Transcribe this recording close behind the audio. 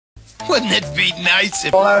Wouldn't it be nice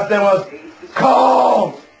if... The last thing was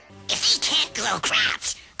calm! If he can't grow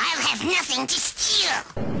crops, I'll have nothing to steal.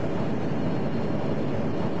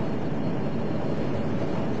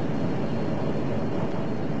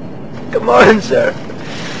 Good morning, sir.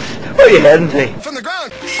 Where are you heading to? From the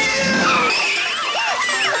ground!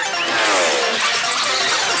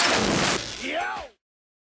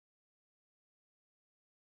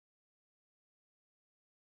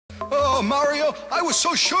 Oh, Mario, I was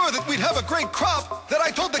so sure that we'd have a great crop that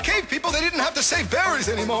I told the cave people they didn't have to save berries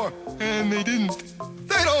anymore. And they didn't.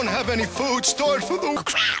 They don't have any food stored for the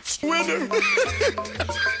Crops. winter.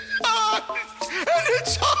 And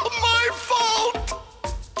it's all my fault!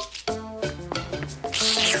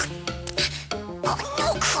 Oh,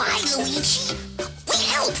 no cry, Luigi. We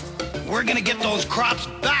help. We're gonna get those crops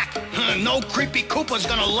back. No creepy Koopa's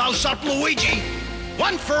gonna louse up Luigi.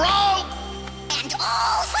 One for all. And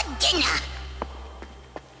all for dinner.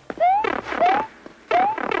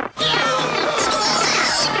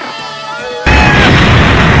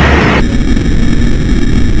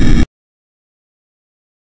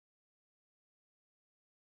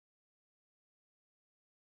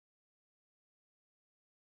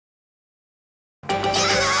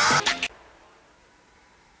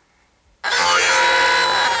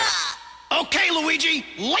 Okay, Luigi,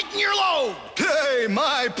 lighten your load. Hey,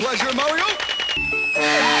 my pleasure, Mario.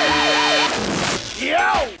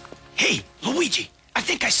 Yo! Hey, Luigi, I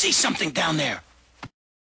think I see something down there.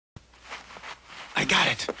 I got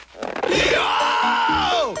it.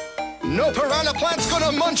 Yo! No piranha plant's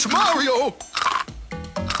gonna munch Mario!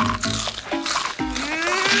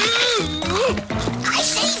 I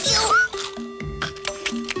save you.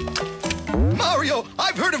 Mario,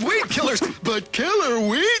 I've heard of weed killers, but killer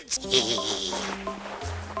weeds?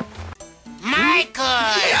 Michael!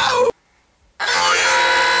 Yo!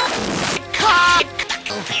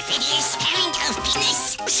 Perfidious parent of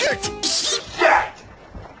business. Shit! Shit!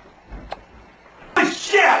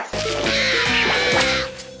 Shit!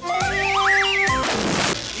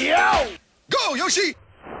 Yo! Go, Yoshi!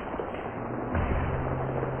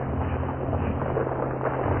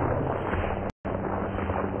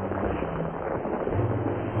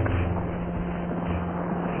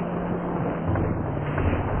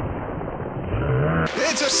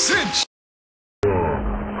 It's a cinch!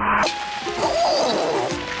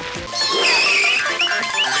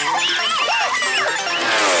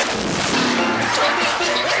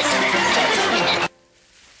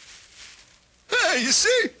 Hey, you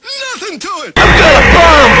see? Nothing to it! I've got a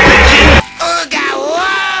bomb, bitchy! Ooga,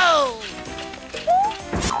 whoa!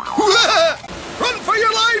 Run for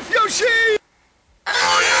your life, Yoshi!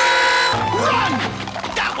 Run!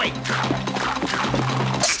 That way!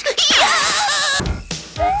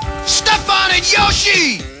 Step on it,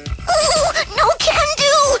 Yoshi! Ooh, no can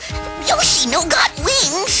do. Yoshi no got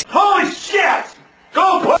wings. Holy shit!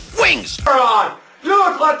 Go put Wings! her on! You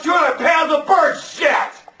look like 200 pounds of bird shit!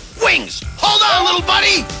 Wings! Hold on, little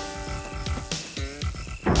buddy!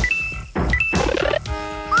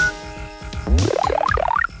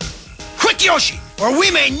 Quick, Yoshi, or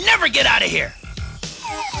we may never get out of here!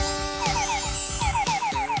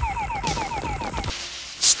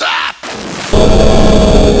 Stop!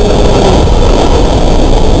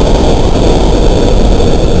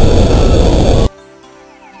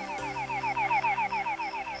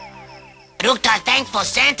 Looked our thankful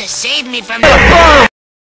Santa saved me from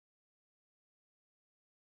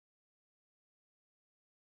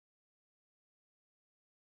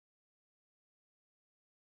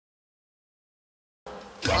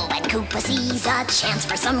When Koopa sees a chance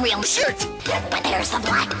for some real shit, when there's the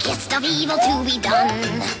blackest of evil to be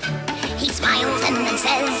done, he smiles and then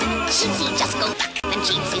says, Cheatsy, just go and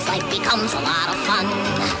Cheatsy's life becomes a lot of fun.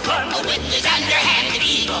 The wind is underhanded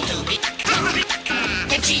evil to be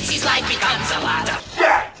and Cheatsy's life becomes a lot of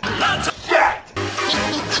Shit! lots of Shit!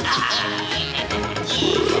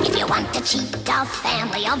 If you want to cheat a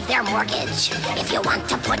family of their mortgage, if you want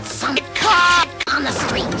to put some cock on the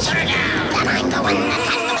street, then I'm the one that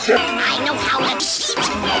has the I know how to cheat.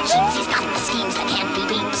 Cheatsy's got the schemes that can't be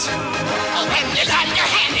beat. When there's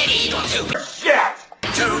underhanded evil Shit!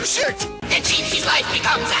 To shit! then Cheatsy's life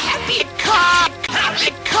becomes a happy cock.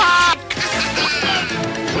 Happy cock.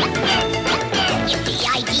 If the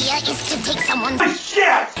idea is to take someone's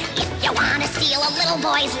Shit! if you want to steal a little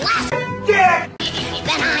boy's last, Shit!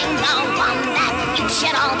 then I'm the one that you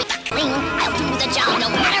should all be f***ing. I'll do the job no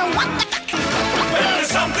matter what the There's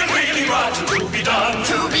something really rotten to be done.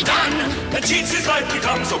 to be done. And Cheatsy's life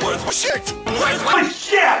becomes a worthwhile Shit! Worth what?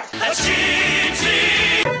 Shit! That's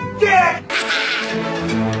Cheatsy! Shit!